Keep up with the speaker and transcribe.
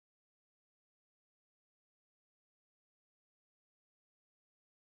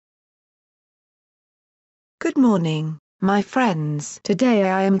Good morning, my friends. Today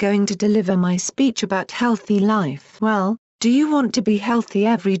I am going to deliver my speech about healthy life. Well, do you want to be healthy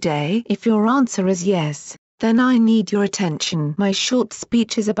every day? If your answer is yes, then I need your attention. My short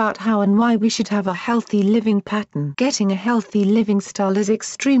speech is about how and why we should have a healthy living pattern. Getting a healthy living style is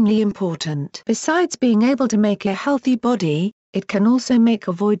extremely important. Besides being able to make a healthy body, it can also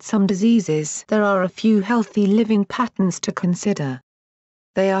avoid some diseases. There are a few healthy living patterns to consider.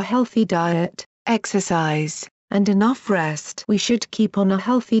 They are healthy diet, exercise, and enough rest. We should keep on a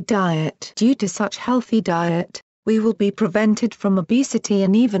healthy diet. Due to such healthy diet, we will be prevented from obesity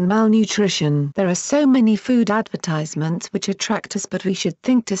and even malnutrition. There are so many food advertisements which attract us, but we should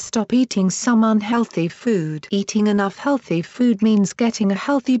think to stop eating some unhealthy food. Eating enough healthy food means getting a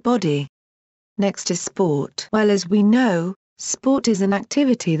healthy body. Next is sport. Well, as we know, sport is an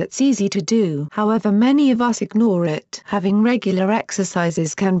activity that's easy to do. However, many of us ignore it. Having regular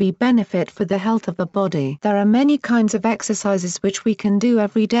exercises can be benefit for the health of the body. There are many kinds of exercises which we can do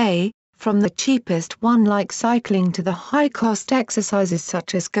every day, from the cheapest one like cycling to the high-cost exercises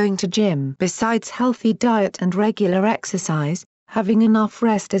such as going to gym. Besides healthy diet and regular exercise, having enough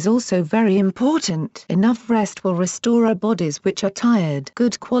rest is also very important. Enough rest will restore our bodies which are tired.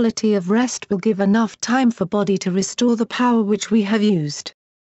 Good quality of rest will give enough time for body to restore the power which we have used.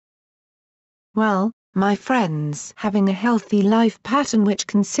 Well, my friends, having a healthy life pattern which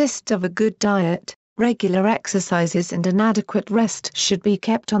consists of a good diet, regular exercises and an adequate rest should be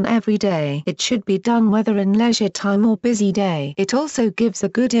kept on every day. It should be done whether in leisure time or busy day. It also gives a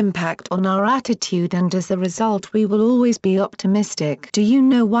good impact on our attitude, and as a result we will always be optimistic. Do you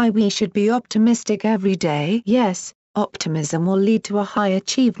know why we should be optimistic every day? Yes, optimism will lead to a high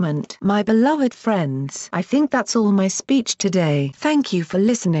achievement. My beloved friends, I think that's all my speech today. Thank you for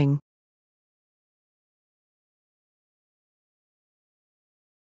listening.